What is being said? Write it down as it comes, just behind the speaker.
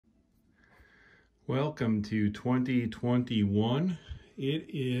Welcome to 2021.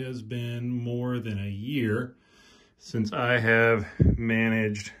 It has been more than a year since I have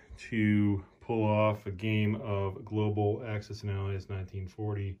managed to pull off a game of Global Axis and Allies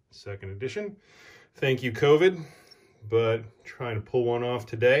 1940 2nd edition. Thank you, COVID, but trying to pull one off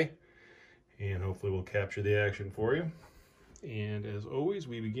today, and hopefully we'll capture the action for you. And as always,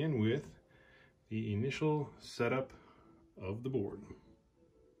 we begin with the initial setup of the board.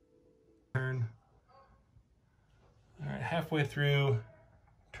 Turn. All right, halfway through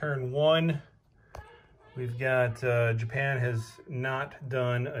turn one, we've got Japan has not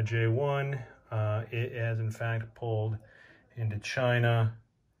done a J1. It has in fact pulled into China,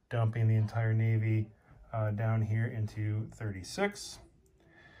 dumping the entire Navy down here into 36,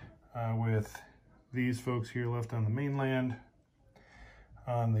 with these folks here left on the mainland.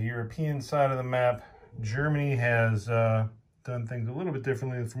 On the European side of the map, Germany has done things a little bit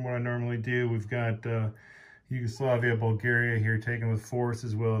differently from what I normally do. We've got Yugoslavia, Bulgaria here taken with force,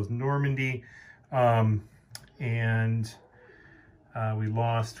 as well as Normandy. And we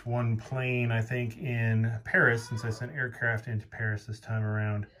lost one plane, I think, in Paris, since I sent aircraft into Paris this time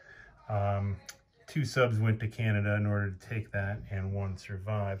around. Two subs went to Canada in order to take that, and one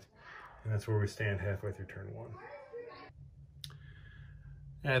survived. And that's where we stand halfway through turn one.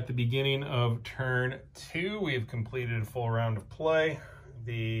 At the beginning of turn two, we've completed a full round of play.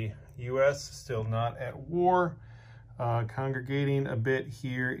 The U.S. still not at war, congregating a bit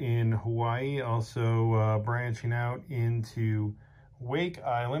here in Hawaii, also branching out into Wake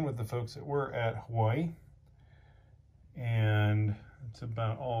Island with the folks that were at Hawaii. And that's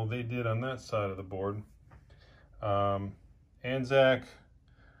about all they did on that side of the board. Anzac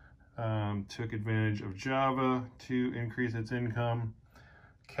took advantage of Java to increase its income.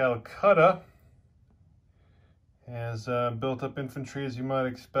 Calcutta has built up infantry, as you might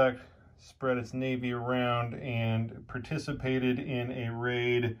expect, spread its navy around, and participated in a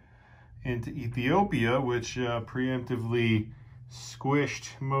raid into Ethiopia, which preemptively squished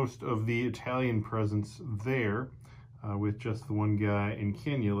most of the Italian presence there, with just the one guy in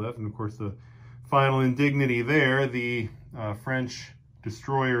Kenya left. And of course, the final indignity there, the French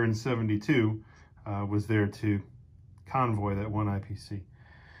destroyer in 72 was there to convoy that one IPC.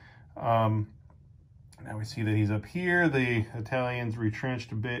 Now we see that he's up here. The Italians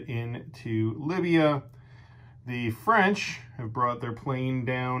retrenched a bit into Libya. The French have brought their plane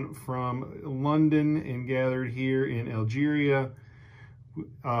down from London and gathered here in Algeria.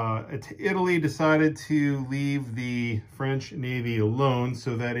 Italy decided to leave the French Navy alone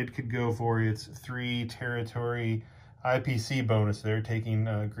so that it could go for its 3 territory IPC bonus there, taking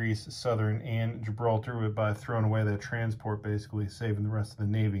Greece, Southern, and Gibraltar by throwing away that transport, basically saving the rest of the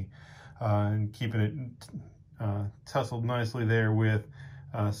Navy. And keeping it tussled nicely there with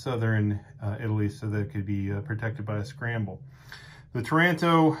southern Italy so that it could be protected by a scramble. The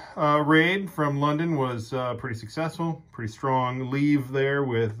Taranto raid from London was pretty successful, pretty strong leave there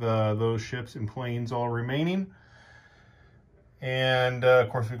with those ships and planes all remaining. And of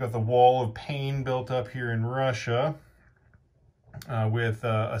course, we've got the wall of pain built up here in Russia with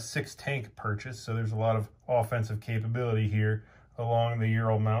a 6-tank purchase. So there's a lot of offensive capability here along the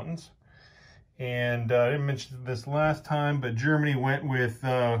Ural Mountains. And I didn't mention this last time, but Germany went with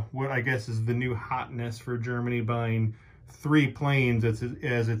what I guess is the new hotness for Germany, buying 3 planes as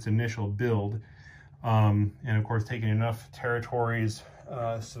its initial build. And of course, taking enough territories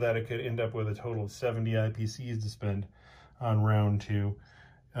so that it could end up with a total of 70 IPCs to spend on round 2.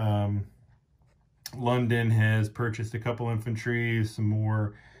 London has purchased a couple infantry, some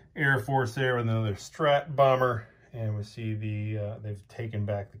more Air Force there, with another Strat bomber. And we see they've taken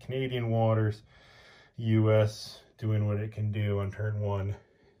back the Canadian waters. U.S. doing what it can do on turn 1.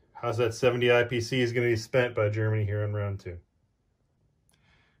 How's that 70 IPCs going to be spent by Germany here on round 2?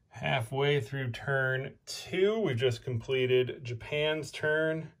 Halfway through turn 2, we've just completed Japan's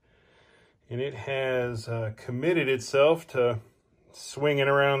turn. And it has committed itself to swinging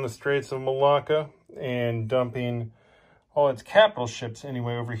around the Straits of Malacca and dumping all its capital ships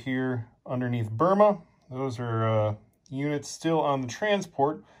anyway over here underneath Burma. Those are units still on the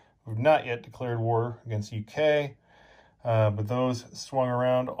transport. We've not yet declared war against the UK, but those swung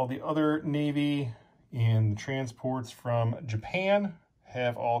around. All the other Navy and the transports from Japan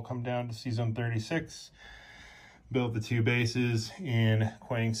have all come down to Sea Zone 36, built the 2 bases in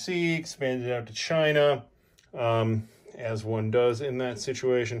Quang Sea, expanded out to China, as one does in that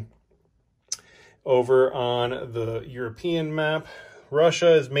situation. Over on the European map,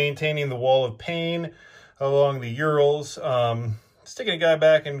 Russia is maintaining the wall of pain along the Urals, sticking a guy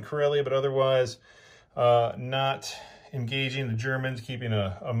back in Karelia, but otherwise not engaging the Germans, keeping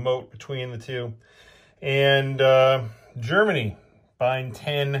a moat between the two. And Germany buying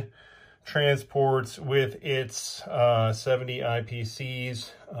 10 transports with its 70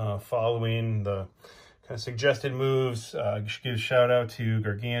 IPCs, following the kind of suggested moves. Give a shout out to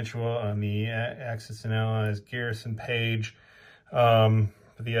Gargantua on the Axis and Allies garrison page.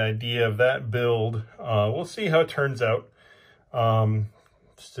 The idea of that build, we'll see how it turns out.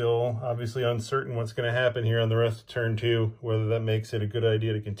 Still obviously uncertain what's going to happen here on the rest of turn 2, whether that makes it a good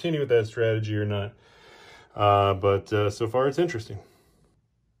idea to continue with that strategy or not. But so far it's interesting.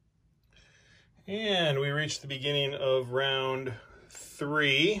 And we reached the beginning of round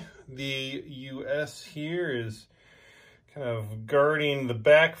 3. The U.S. here is kind of guarding the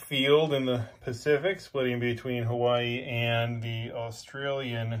backfield in the Pacific, splitting between Hawaii and the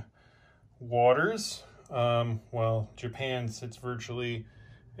Australian waters, while Japan sits virtually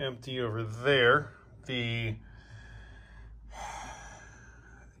empty over there. The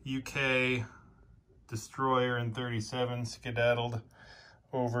UK destroyer in 37 skedaddled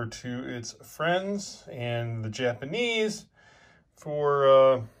over to its friends, and the Japanese,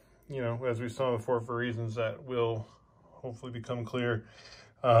 for you know, as we saw before, for reasons that will hopefully become clear,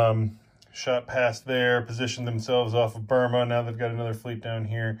 shot past there, positioned themselves off of Burma. Now they've got another fleet down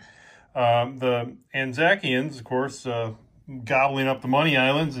here. The Anzacians, of course, gobbling up the money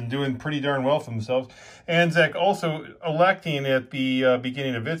islands and doing pretty darn well for themselves. Anzac also electing at the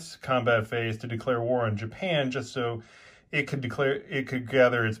beginning of its combat phase to declare war on Japan, just so it could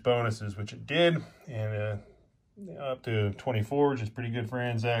gather its bonuses, which it did, and up to 24, which is pretty good for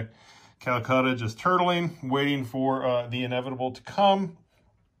Anzac. Calcutta just turtling, waiting for the inevitable to come.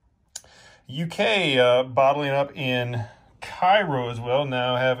 UK bottling up in Cairo as well,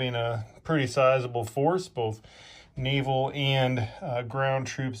 now having a pretty sizable force, both naval and ground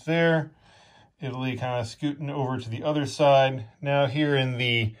troops there. Italy kind of scooting over to the other side. Now here in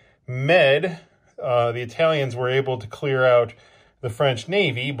the Med, the Italians were able to clear out the French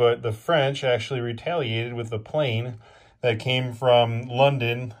Navy, but the French actually retaliated with a plane that came from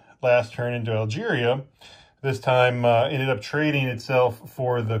London last turn into Algeria. This time ended up trading itself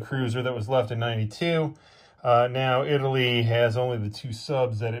for the cruiser that was left in 92. Now Italy has only the 2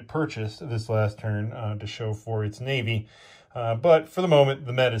 subs that it purchased this last turn to show for its navy. But for the moment,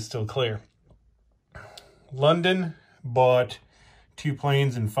 the Med is still clear. London bought 2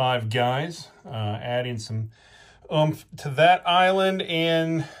 planes and 5 guys, adding some oomph to that island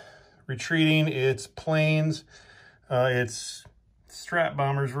and retreating its planes, its strat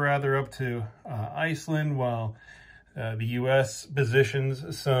bombers rather, up to Iceland, while the U.S.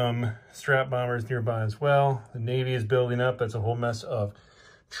 positions some strat bombers nearby as well. The Navy is building up. That's a whole mess of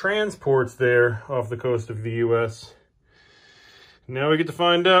transports there off the coast of the U.S. Now we get to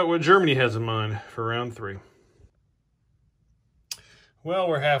find out what Germany has in mind for round 3. Well,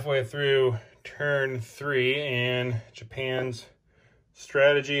 we're halfway through turn 3, and Japan's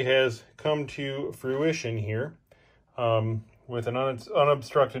strategy has come to fruition here. With an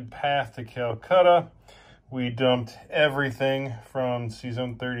unobstructed path to Calcutta, we dumped everything from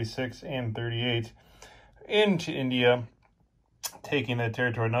Season 36 and 38 into India, taking that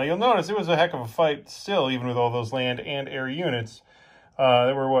territory. Now, you'll notice it was a heck of a fight still, even with all those land and air units.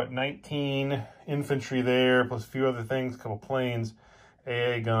 There were, what, 19 infantry there, plus a few other things, a couple planes,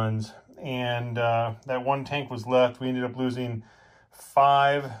 AA guns, and that 1 tank was left. We ended up losing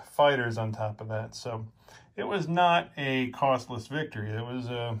 5 fighters on top of that. So it was not a costless victory. It was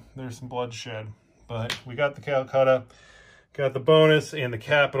there's some bloodshed. But we got the Calcutta, got the bonus, and the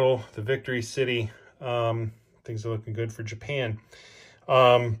capital, the victory city. Things are looking good for Japan.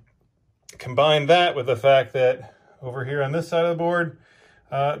 Combine that with the fact that over here on this side of the board,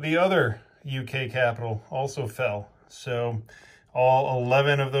 the other UK capital also fell. So all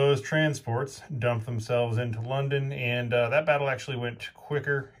 11 of those transports dumped themselves into London, and that battle actually went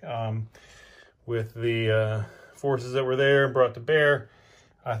quicker with the forces that were there and brought to bear.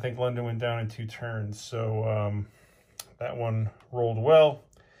 I think London went down in 2 turns, so that one rolled well.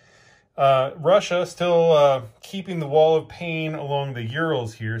 Russia still keeping the wall of pain along the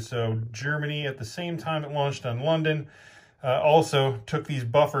Urals here, so Germany, at the same time it launched on London, also took these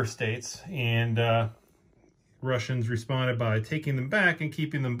buffer states, and Russians responded by taking them back and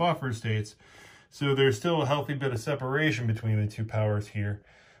keeping them buffer states. So there's still a healthy bit of separation between the 2 powers here,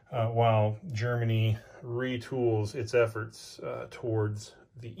 while Germany retools its efforts towards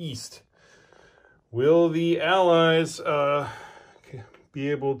the east. Will the Allies be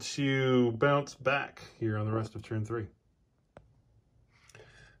able to bounce back here on the rest of turn 3?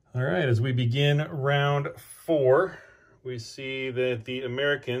 All right, as we begin round 4, we see that the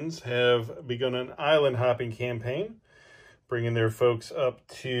Americans have begun an island hopping campaign. bringing their folks up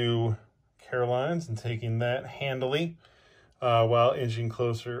to Carolines and taking that handily, while inching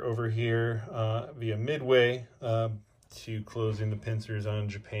closer over here via Midway to closing the pincers on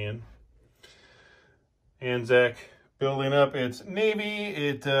Japan. Anzac building up its Navy.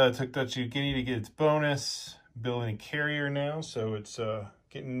 It took Dutch New Guinea to get its bonus. Building a carrier now, so it's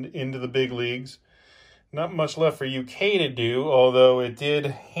getting into the big leagues. Not much left for UK to do, although it did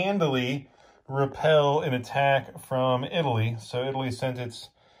handily repel an attack from Italy. So Italy sent its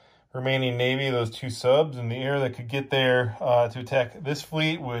remaining navy, those 2 subs in the air that could get there to attack this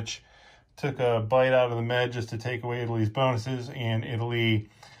fleet, which took a bite out of the Med just to take away Italy's bonuses, and Italy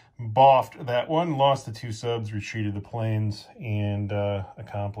boffed that one, lost the 2 subs, retreated the planes, and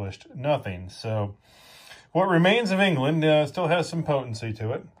accomplished nothing. So what remains of England still has some potency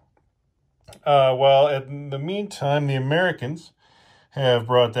to it. While in the meantime, the Americans have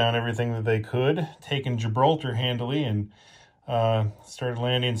brought down everything that they could, taken Gibraltar handily, and started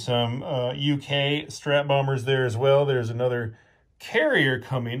landing some UK strat bombers there as well. There's another carrier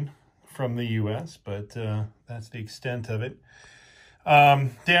coming from the US, but that's the extent of it.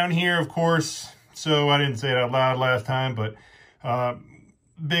 Down here, of course, so I didn't say it out loud last time, but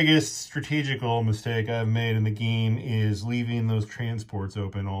biggest strategical mistake I've made in the game is leaving those transports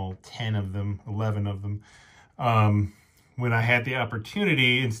open, all 10 of them, 11 of them. When I had the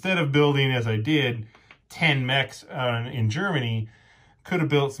opportunity, instead of building, as I did, 10 mechs in Germany, could have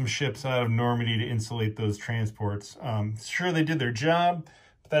built some ships out of Normandy to insulate those transports. Sure, they did their job,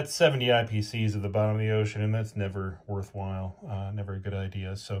 but that's 70 IPCs at the bottom of the ocean, and that's never worthwhile, never a good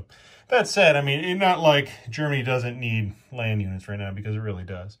idea. So that said, I mean, it's not like Germany doesn't need land units right now, because it really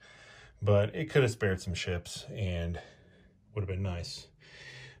does. But it could have spared some ships, and would have been nice.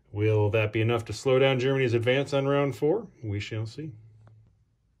 Will that be enough to slow down Germany's advance on round 4? We shall see.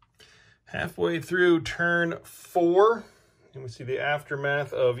 Halfway through turn 4, and we see the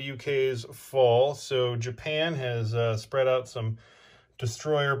aftermath of UK's fall. So Japan has spread out some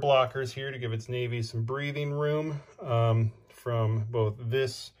destroyer blockers here to give its Navy some breathing room from both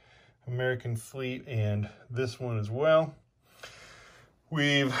this American fleet and this one as well.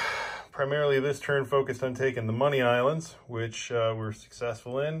 We've primarily this turn focused on taking the Money Islands, which we're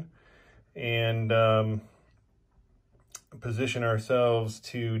successful in, and position ourselves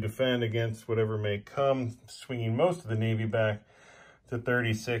to defend against whatever may come, swinging most of the Navy back to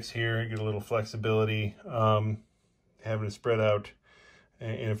 36 here, get a little flexibility, having to spread out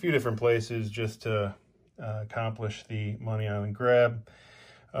in a few different places just to accomplish the Money Island grab.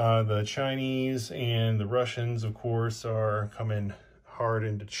 The Chinese and the Russians, of course, are coming hard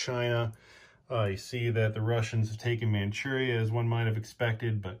into China. You see that the Russians have taken Manchuria, as one might have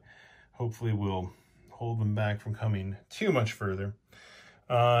expected, but hopefully will hold them back from coming too much further.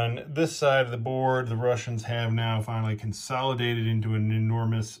 On this side of the board, the Russians have now finally consolidated into an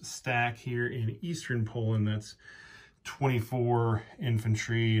enormous stack here in eastern Poland. That's 24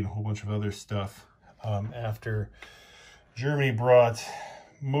 infantry and a whole bunch of other stuff. After Germany brought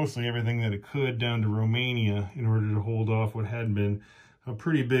mostly everything that it could down to Romania in order to hold off what had been a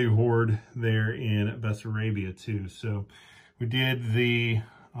pretty big horde there in Bessarabia too. So we did the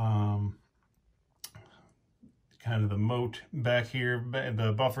kind of the moat back here,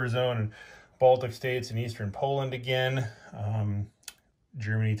 the buffer zone in Baltic states and eastern Poland again.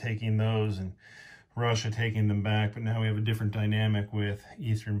 Germany taking those and Russia taking them back, but now we have a different dynamic with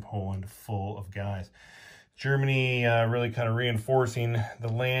eastern Poland full of guys. Germany really kind of reinforcing the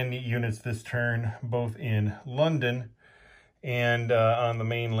land units this turn, both in London and on the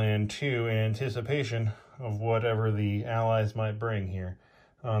mainland too, in anticipation of whatever the Allies might bring here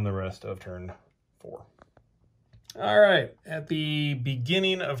on the rest of turn 4. All right, at the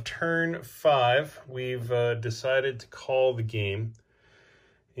beginning of turn 5, we've decided to call the game.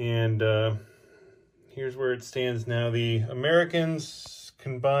 And here's where it stands now. The Americans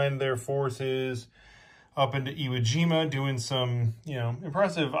combined their forces up into Iwo Jima, doing some,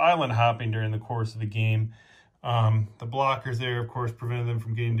 impressive island hopping during the course of the game. The blockers there, of course, prevented them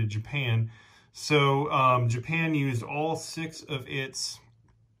from getting to Japan. So Japan used all 6 of its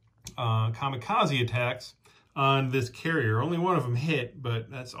kamikaze attacks on this carrier. Only one of them hit,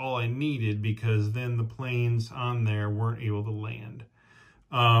 but that's all I needed, because then the planes on there weren't able to land.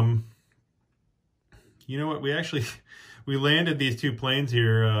 You know what? We landed these 2 planes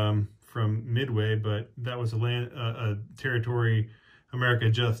here from Midway, but that was a territory America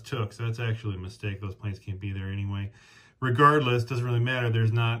just took, so that's actually a mistake. Those planes can't be there anyway. Regardless, doesn't really matter.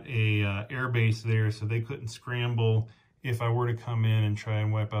 There's not a air base there, so they couldn't scramble if I were to come in and try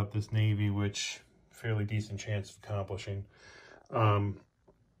and wipe out this Navy, which fairly decent chance of accomplishing.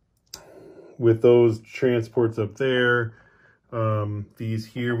 With those transports up there, These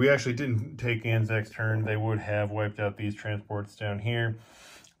here, we actually didn't take Anzac's turn. They would have wiped out these transports down here.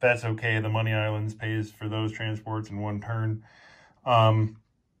 That's okay. The Money Islands pays for those transports in one turn.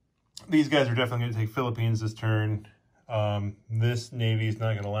 These guys are definitely going to take Philippines this turn. This Navy is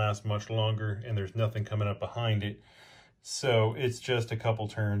not going to last much longer, and there's nothing coming up behind it. So it's just a couple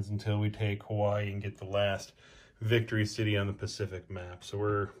turns until we take Hawaii and get the last victory city on the Pacific map. So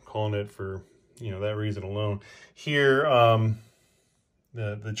we're calling it for, that reason alone. Here,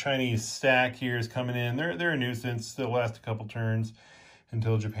 the Chinese stack here is coming in. They're a nuisance. They'll last a couple turns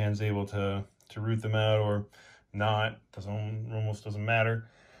until Japan's able to root them out or not. Almost doesn't matter.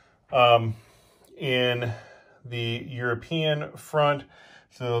 In the European front,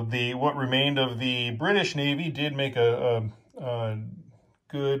 so what remained of the British Navy did make a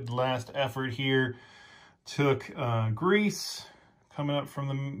good last effort here. Took Greece coming up from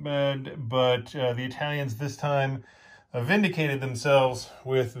the Med, but the Italians this time vindicated themselves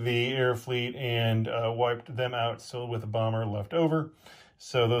with the air fleet and wiped them out, still with a bomber left over.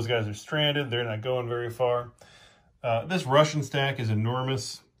 So those guys are stranded. They're not going very far. This Russian stack is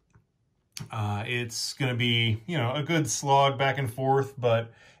enormous. It's going to be, a good slog back and forth,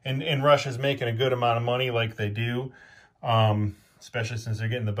 but and Russia's making a good amount of money like they do, especially since they're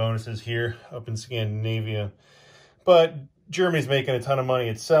getting the bonuses here up in Scandinavia. But Germany's making a ton of money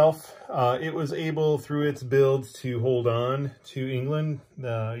itself. It was able, through its builds, to hold on to England.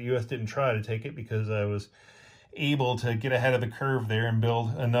 The U.S. didn't try to take it because I was able to get ahead of the curve there and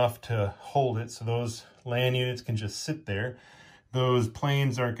build enough to hold it, so those land units can just sit there. Those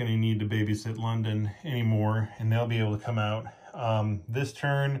planes aren't going to need to babysit London anymore, and they'll be able to come out. This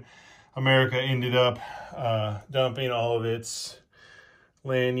turn, America ended up dumping all of its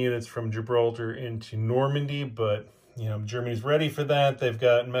land units from Gibraltar into Normandy, but Germany's ready for that. They've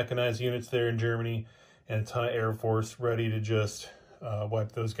got mechanized units there in Germany and a ton of Air Force ready to just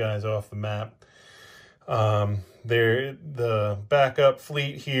wipe those guys off the map. The backup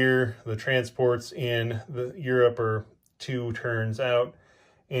fleet here, the transports in Europe are 2 turns out,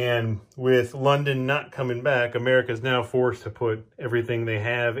 and with London not coming back, America's now forced to put everything they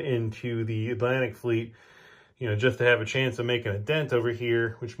have into the Atlantic fleet, just to have a chance of making a dent over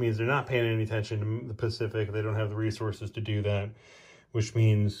here, which means they're not paying any attention to the Pacific. They don't have the resources to do that, which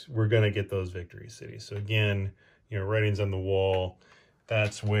means we're going to get those victory cities. So again, writing's on the wall.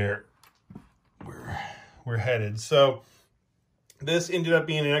 That's where we're headed. So this ended up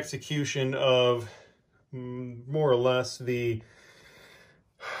being an execution of more or less the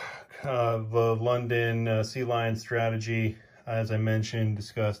London Sea Lion strategy, as I mentioned,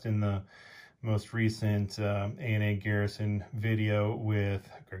 discussed in the most recent ANA Garrison video with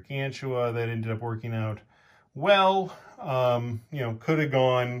Gargantua. That ended up working out well. Could have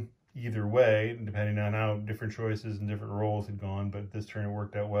gone either way, depending on how different choices and different roles had gone, but this turn it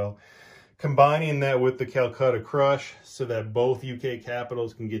worked out well. Combining that with the Calcutta Crush so that both UK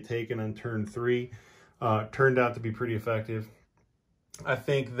capitals can get taken on turn 3 turned out to be pretty effective. I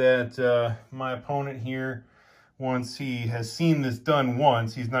think that my opponent here, once he has seen this done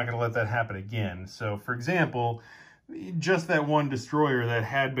once, he's not going to let that happen again. So, for example, just that one destroyer that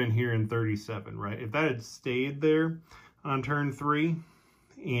had been here in 37, right? If that had stayed there on turn 3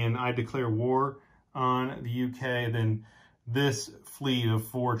 and I declare war on the UK, then this fleet of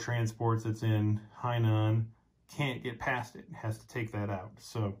 4 transports that's in Hainan can't get past it. It has to take that out.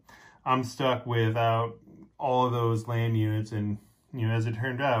 So I'm stuck without all of those land units, and as it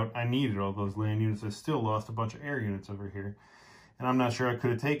turned out, I needed all those land units. I still lost a bunch of air units over here, and I'm not sure I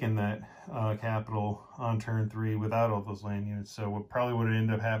could have taken that capital on turn 3 without all those land units. So what probably would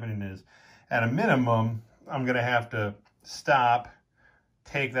end up happening is, at a minimum, I'm going to have to stop,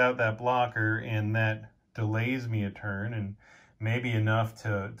 take out that blocker, and that delays me a turn, and maybe enough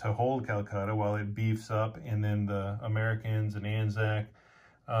to hold Calcutta while it beefs up, and then the Americans and Anzac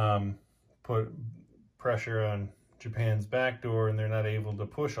put pressure on Japan's back door, and they're not able to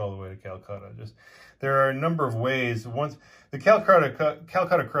push all the way to Calcutta. There are a number of ways. Once the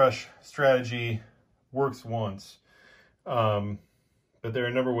Calcutta Crush strategy works once, but there are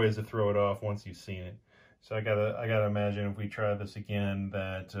a number of ways to throw it off once you've seen it. So I gotta imagine if we try this again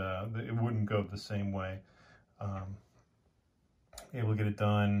that it wouldn't go the same way. Able to get it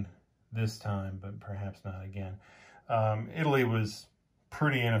done this time, but perhaps not again. Italy was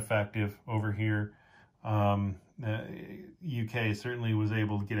pretty ineffective over here. UK certainly was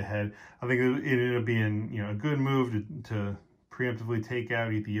able to get ahead. I think it ended up being a good move to preemptively take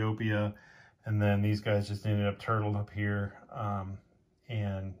out Ethiopia, and then these guys just ended up turtled up here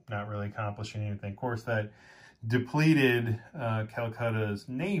and not really accomplishing anything. Of course, that depleted Calcutta's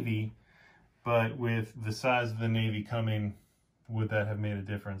navy, but with the size of the navy coming would that have made a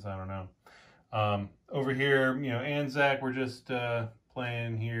difference? I don't know. Over here, you know, Anzac, we're just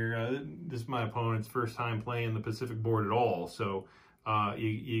playing here. This is my opponent's first time playing the Pacific board at all, so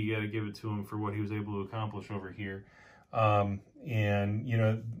you got to give it to him for what he was able to accomplish over here. And, you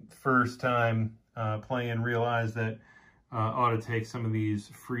know, first time playing, realized that ought to take some of these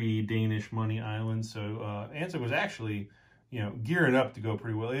free Danish money islands. So Anzac was actually, you know, gearing up to go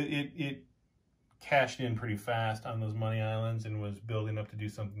pretty well. It cashed in pretty fast on those money islands and was building up to do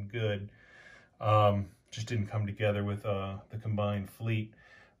something good. Just didn't come together with the combined fleet.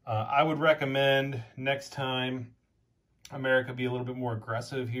 I would recommend next time America be a little bit more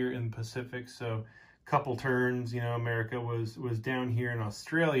aggressive here in the Pacific. So a couple turns, you know, America was down here in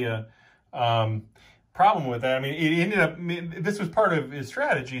Australia. Problem with that, I mean, it ended up, this was part of his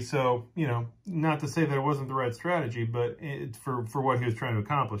strategy, so, you know, not to say that it wasn't the right strategy, but for what he was trying to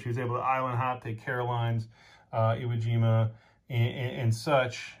accomplish. He was able to island hop, take Carolines, Iwo Jima, and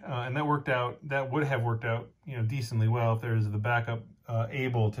such, and that worked out, that would have worked out, you know, decently well if there was the backup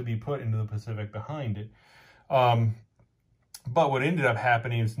able to be put into the Pacific behind it. But what ended up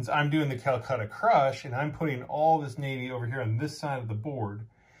happening, since I'm doing the Calcutta crush, and I'm putting all this Navy over here on this side of the board,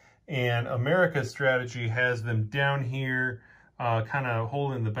 and America's strategy has them down here, kind of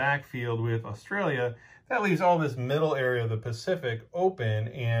holding the backfield with Australia. That leaves all this middle area of the Pacific open,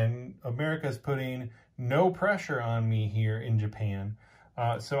 and America's putting no pressure on me here in Japan.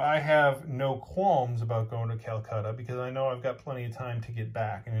 So I have no qualms about going to Calcutta because I know I've got plenty of time to get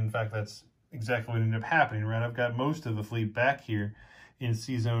back. And in fact, that's exactly what ended up happening, right? I've got most of the fleet back here in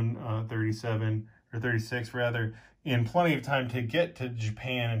C-Zone 37, or 36 rather, in plenty of time to get to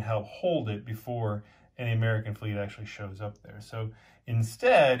Japan and help hold it before any American fleet actually shows up there. So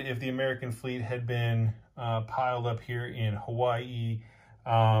instead, if the American fleet had been piled up here in Hawaii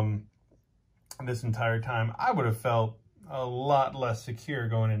this entire time, I would have felt a lot less secure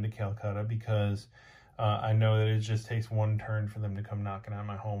going into Calcutta because I know that it just takes one turn for them to come knocking on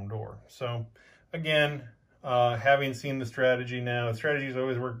my home door. So again, having seen the strategy now, strategies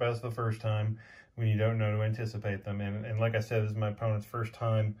always work best the first time when you don't know to anticipate them. And like I said, this is my opponent's first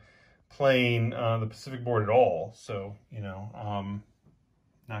time playing the Pacific board at all. So, you know,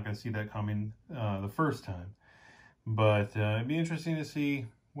 not going to see that coming the first time. But it'd be interesting to see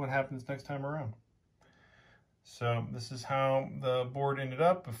what happens next time around. So this is how the board ended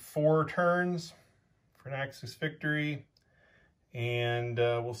up, 4 turns for an Axis victory. And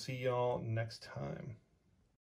we'll see y'all next time.